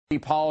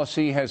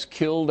Policy has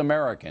killed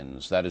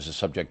Americans. That is the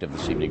subject of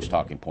this evening's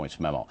Talking Points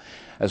memo.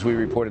 As we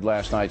reported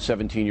last night,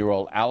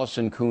 17-year-old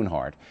Allison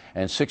Kuhnhart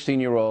and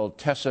 16-year-old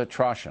Tessa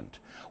Troshant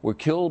were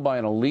killed by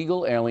an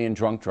illegal alien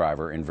drunk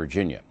driver in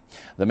Virginia.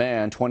 The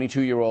man,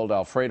 22-year-old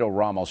Alfredo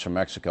Ramos from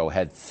Mexico,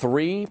 had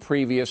 3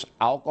 previous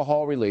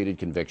alcohol-related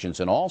convictions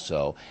and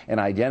also an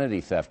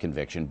identity theft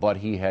conviction, but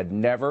he had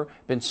never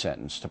been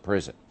sentenced to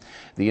prison.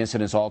 The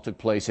incidents all took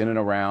place in and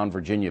around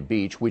Virginia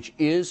Beach, which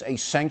is a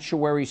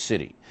sanctuary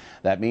city.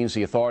 That means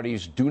the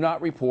authorities do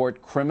not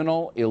report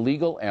criminal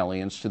illegal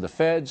aliens to the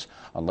feds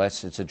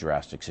unless it's a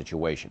drastic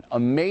situation.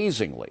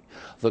 Amazingly,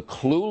 the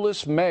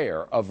clueless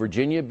mayor of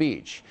Virginia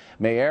Beach,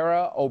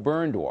 Mayra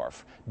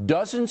Oberndorf,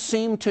 doesn't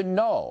seem to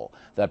know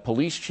that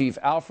Police Chief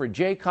Alfred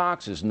J.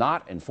 Cox is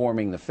not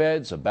informing the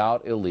feds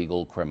about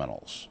illegal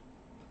criminals.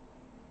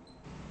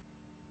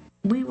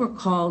 We were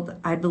called,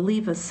 I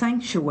believe, a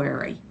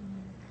sanctuary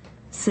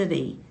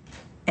city,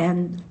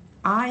 and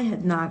I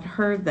had not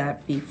heard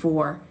that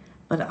before,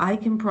 but I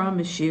can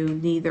promise you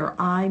neither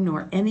I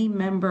nor any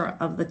member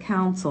of the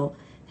council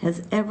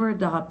has ever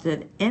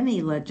adopted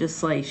any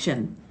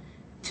legislation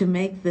to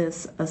make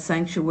this a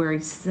sanctuary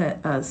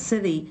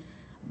city.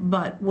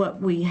 But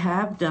what we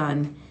have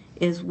done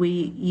is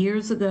we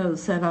years ago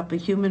set up a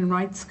human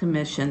rights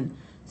commission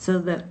so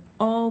that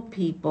all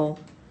people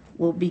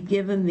will be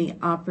given the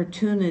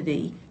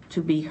opportunity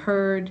to be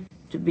heard,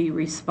 to be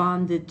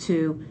responded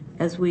to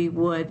as we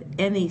would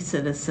any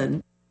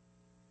citizen.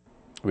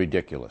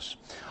 Ridiculous.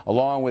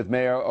 Along with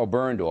Mayor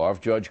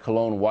Oberndorf, Judge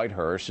Cologne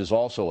Whitehurst is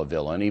also a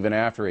villain. Even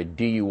after a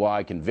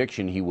DUI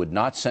conviction, he would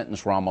not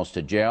sentence Ramos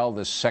to jail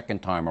this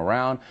second time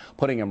around,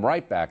 putting him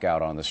right back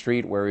out on the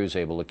street where he was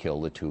able to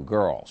kill the 2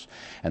 girls.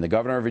 And the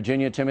governor of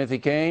Virginia, Timothy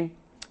Kaine,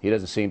 he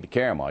doesn't seem to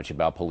care much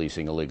about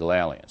policing illegal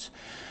aliens.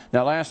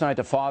 Now, last night,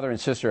 the father and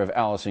sister of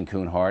Allison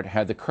Kuhnhart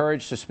had the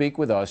courage to speak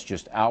with us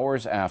just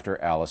hours after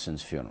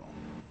Allison's funeral.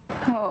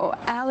 Oh,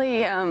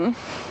 Allie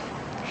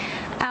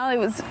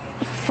was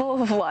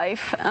full of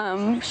life.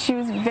 She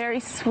was very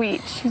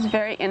sweet. She was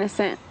very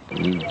innocent.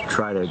 You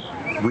try to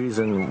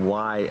reason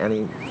why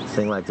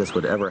anything like this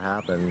would ever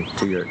happen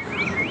to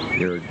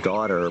your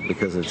daughter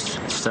because it's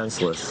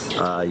senseless.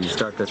 You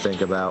start to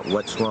think about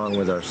what's wrong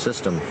with our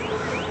system.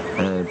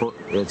 And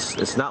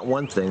it's not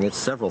one thing, it's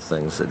several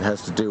things. It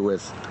has to do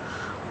with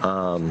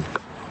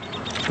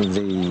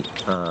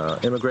the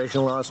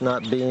immigration laws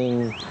not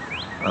being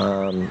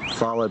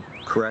followed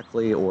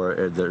correctly,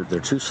 or they're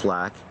too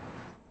slack.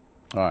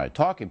 All right,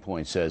 Talking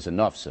Point says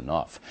enough's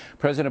enough.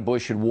 President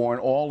Bush should warn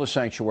all the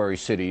sanctuary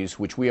cities,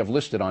 which we have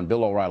listed on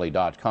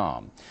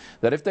BillO'Reilly.com,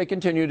 that if they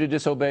continue to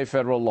disobey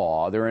federal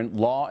law, their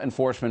law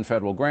enforcement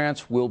federal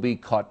grants will be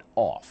cut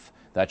off.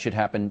 That should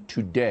happen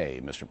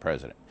today, Mr.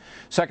 President.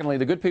 Secondly,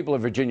 the good people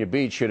of Virginia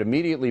Beach should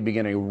immediately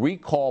begin a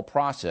recall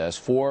process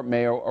for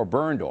Mayor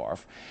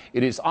Oberndorf.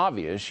 It is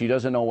obvious she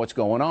doesn't know what's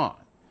going on.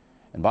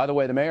 And by the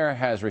way, the mayor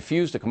has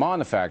refused to come on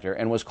the factor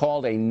and was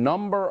called a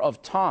number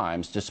of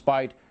times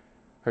despite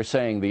her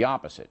saying the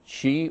opposite.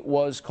 She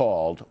was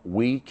called.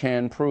 We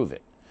can prove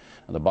it.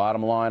 And the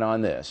bottom line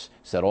on this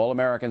is that all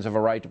Americans have a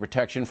right to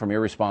protection from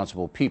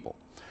irresponsible people.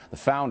 The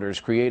founders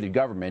created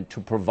government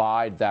to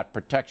provide that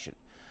protection.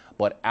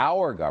 But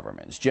our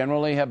governments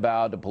generally have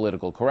bowed to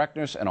political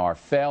correctness and are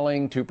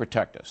failing to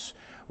protect us.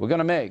 We're going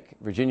to make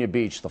Virginia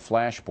Beach the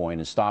flashpoint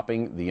in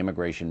stopping the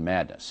immigration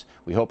madness.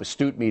 We hope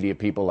astute media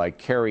people like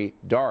Kerry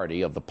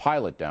Doherty of The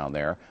Pilot down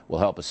there will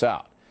help us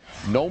out.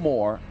 No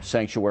more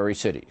sanctuary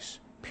cities.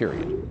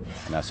 Period.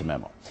 And that's a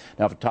memo.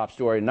 Now for top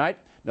story tonight,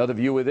 another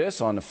view of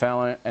this on the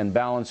Fallon and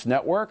Balance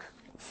Network.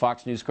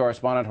 Fox News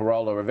correspondent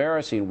Geraldo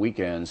Rivera, seen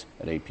weekends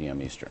at 8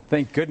 p.m. Eastern.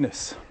 Thank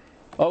goodness.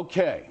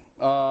 Okay.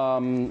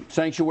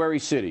 Sanctuary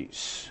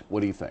cities.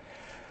 What do you think?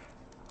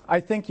 I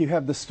think you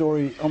have the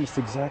story almost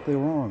exactly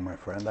wrong, my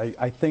friend.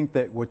 I think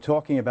that we're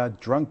talking about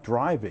drunk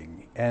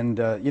driving. And,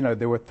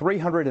 there were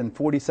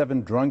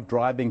 347 drunk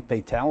driving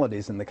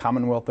fatalities in the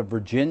Commonwealth of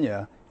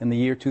Virginia in the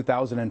year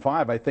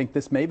 2005. I think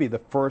this may be the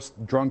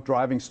first drunk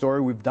driving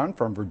story we've done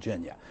from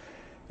Virginia.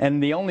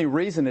 And the only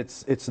reason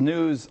it's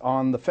news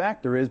on the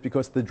factor is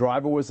because the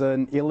driver was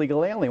an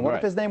illegal alien. What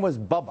if his name was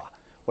Bubba?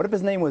 What if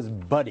his name was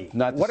Buddy?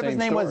 What if his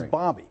name was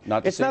Bobby?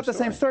 It's not the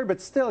same story, but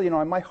still,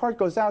 my heart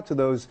goes out to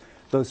those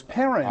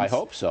parents. I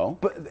hope so.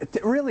 But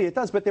really, it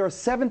does. But there are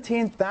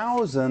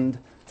 17,000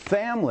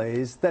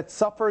 families that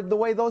suffered the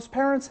way those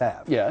parents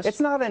have. Yes. It's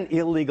not an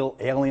illegal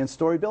alien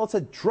story, Bill. It's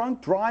a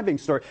drunk driving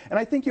story. And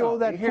I think you owe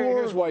that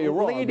poor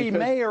lady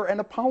mayor an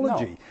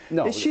apology.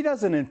 No. She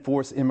doesn't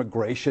enforce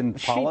immigration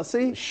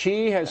policy.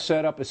 She has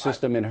set up a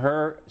system in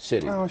her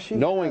city,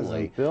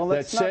 knowingly, Bill.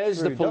 that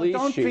says the police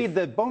chief...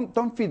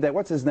 Don't feed that.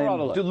 What's his name?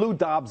 Lou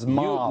Dobbs'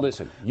 mom.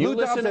 Lou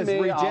Dobbs has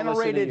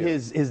regenerated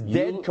his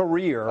dead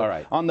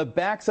career on the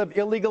backs of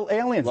illegal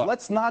aliens.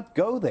 Let's not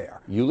go there.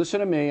 You listen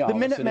to me. The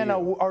Minutemen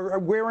are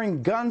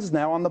wearing guns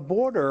now on the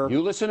border. You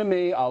listen to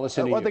me. I'll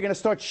listen to you. Are they going to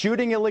start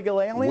shooting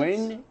illegal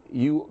aliens? When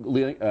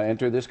you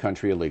enter this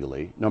country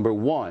illegally. Number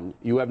one,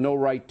 you have no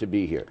right to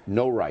be here.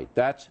 No right.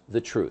 That's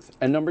the truth.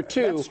 And number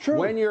two,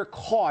 when you're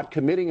caught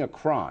committing a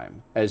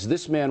crime, as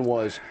this man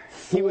was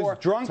 4 He was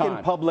drunk times.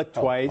 in public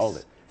twice. Hold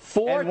it.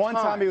 4 and one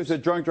times. time he was a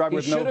drunk driver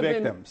with no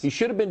victims. He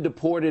should have been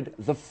deported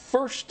the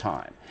first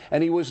time,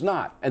 and he was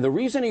not. And the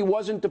reason he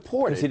wasn't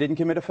deported... Because he didn't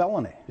commit a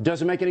felony. It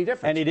doesn't make any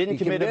difference. And he didn't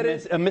commit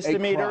a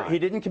misdemeanor. He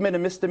didn't commit a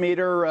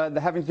misdemeanor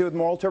having to do with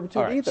moral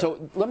turpitude either.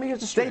 So let me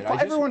get this straight.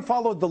 Everyone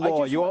followed the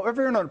law.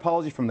 Everyone had an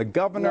apology from the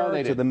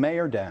governor to the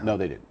mayor down. No,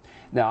 they didn't.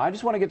 Now, I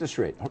just want to get this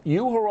straight.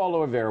 You,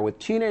 Geraldo Rivera, with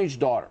teenage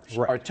daughters,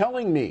 are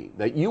telling me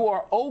that you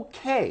are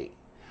okay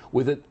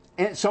with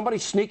somebody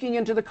sneaking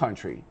into the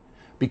country,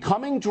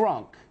 becoming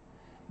drunk,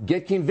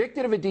 get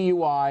convicted of a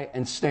DUI,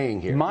 and staying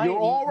here. You're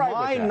all right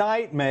with that. My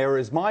nightmare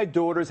is my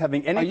daughters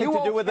having anything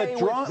to do with a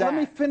drunk... Let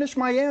me finish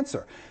my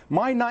answer.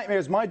 My nightmare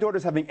is my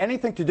daughters having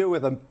anything to do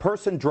with a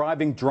person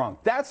driving drunk.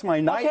 That's my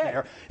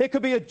nightmare. It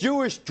could be a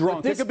Jewish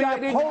drunk. It could be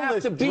a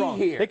Polish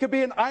drunk. It could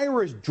be an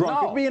Irish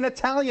drunk. It could be an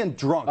Italian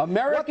drunk.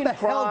 American what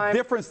the hell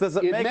difference does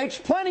it make? It makes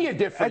plenty of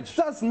difference. It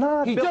does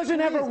not. He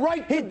doesn't have a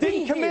right to be here. He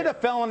didn't commit a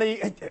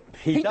felony.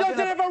 He doesn't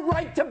have a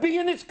right to be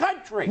in this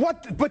country.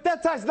 What? But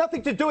that has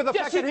nothing to do with the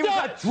fact that he was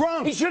a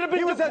drunk. He should have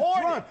been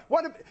deported.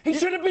 He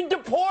should have been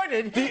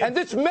deported, and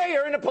this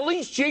mayor and the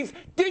police chief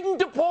didn't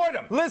deport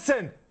him.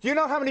 Listen, do you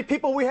know how many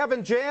people we have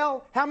in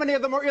jail? How many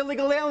of them are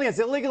illegal aliens?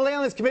 Illegal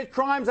aliens commit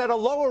crimes at a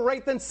lower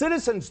rate than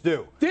citizens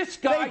do. This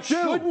guy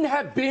shouldn't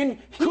have been here.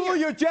 Cool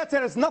your jets.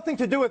 That has nothing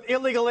to do with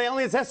illegal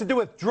aliens. It has to do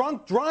with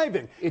drunk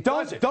driving.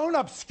 Don't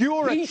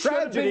obscure a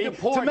tragedy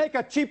to make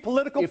a cheap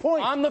political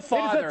point. I'm the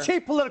father. It is a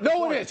cheap political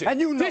point. No, it isn't. And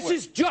you know this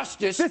is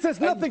justice. This has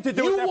nothing to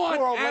do with that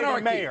poor old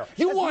lady mayor.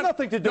 You want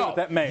nothing to do with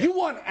that mayor. You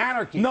want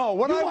anarchy. No,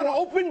 what I want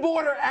open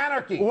border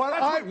anarchy. What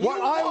I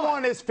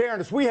want is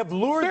fairness. We have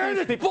lured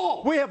these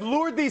people. We have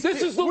lured these people.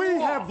 This is the law. We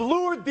have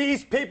lured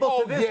these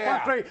people to this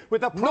country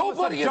with a promise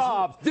of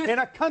jobs in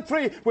a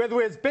country where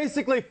there is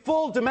basically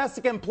full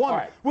domestic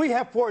employment. We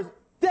have for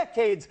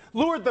decades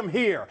lured them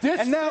here,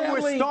 and now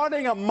we're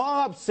starting a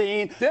mob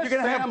scene.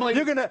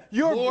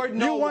 You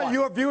want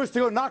your viewers to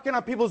go knocking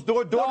on people's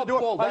door to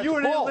door. Are you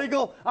an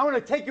illegal? I want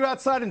to take you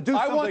outside and do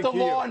something. I want the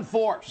law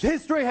enforced.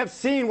 History have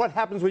seen what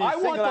happens when you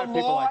single out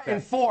people like that. I want the law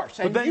enforced,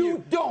 and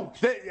you don't.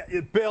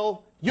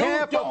 Bill.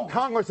 Half of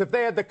Congress, if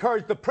they had the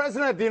courage, the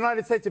President of the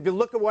United States, if you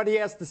look at what he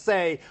has to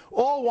say,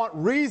 all want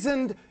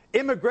reasoned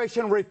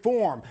immigration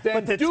reform.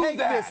 But to take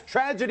this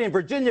tragedy in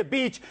Virginia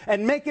Beach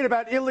and make it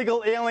about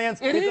illegal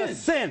aliens is a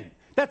sin.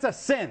 That's a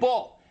sin.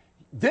 Bull.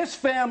 This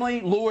family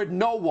lured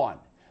no one.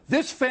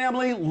 This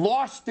family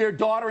lost their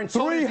daughter, and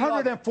so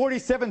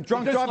 347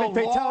 drunk driving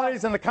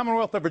fatalities in the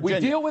Commonwealth of Virginia.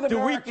 We deal with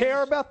Americans. Do we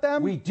care about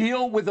them? We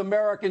deal with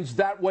Americans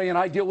that way, and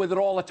I deal with it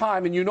all the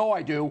time, and you know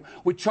I do,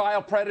 with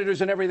child predators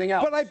and everything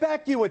else. But I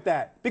back you with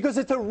that, because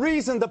it's a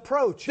reasoned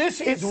approach. It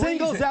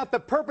singles out the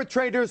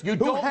perpetrators who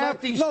don't have...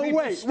 let these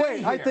people stay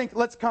here. I think,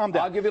 let's calm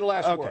down. I'll give you the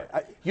last word.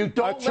 You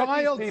don't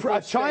let these people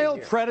A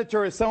child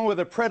predator is someone with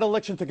a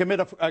predilection to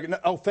commit an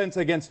offense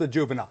against the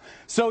juvenile.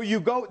 So you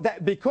go,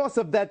 because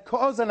of that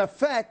cause and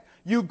effect,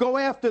 you go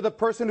after the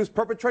person who's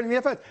perpetrating the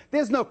offense.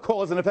 There's no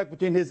cause and effect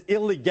between his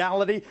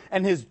illegality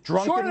and his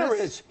drunkenness. Sure there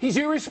is. He's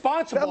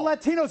irresponsible.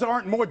 Latinos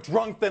aren't more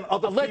drunk than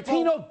other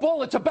people. Latino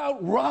bull, it's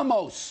about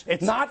Ramos.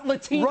 It's not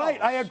Latinos.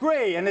 Right, I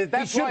agree. And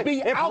that's why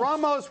if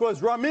Ramos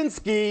was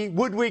Raminsky,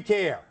 would we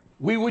care?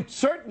 We would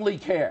certainly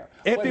care.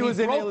 If he was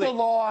broke the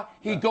law,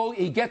 he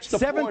gets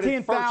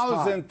deported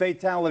 17,000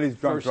 fatalities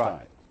drunk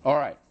driving. All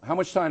right. How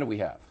much time do we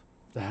have?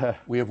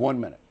 We have 1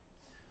 minute.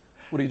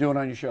 What are you doing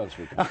on your show this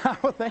weekend?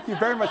 Well, thank you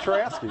very much for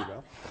asking,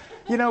 Bill.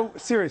 You know,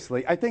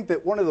 seriously, I think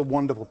that one of the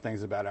wonderful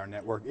things about our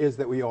network is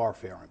that we are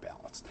fair and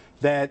balanced.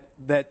 That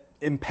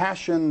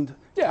impassioned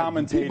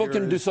commentators... People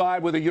can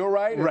decide whether you're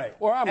right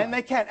or I'm right. And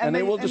they can. And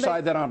they will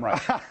decide that I'm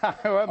right.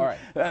 All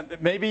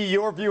right. Maybe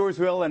your viewers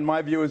will, and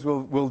my viewers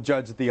will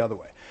judge it the other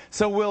way.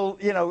 So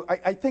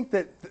I think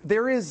that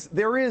there is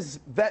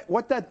that.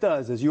 What that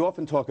does is you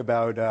often talk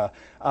about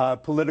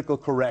political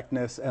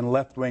correctness and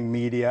left-wing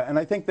media, and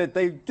I think that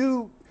they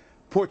do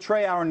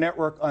portray our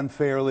network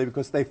unfairly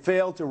because they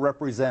fail to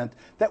represent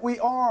that we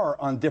are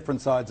on different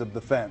sides of the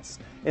fence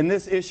in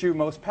this issue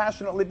most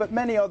passionately, but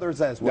many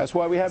others as well. That's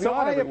why we have you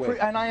on every week.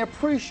 And I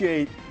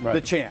appreciate the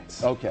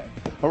chance. Okay.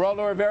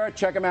 Geraldo Rivera,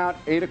 check him out,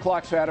 8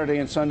 o'clock Saturday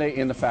and Sunday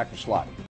in the Factor Slot.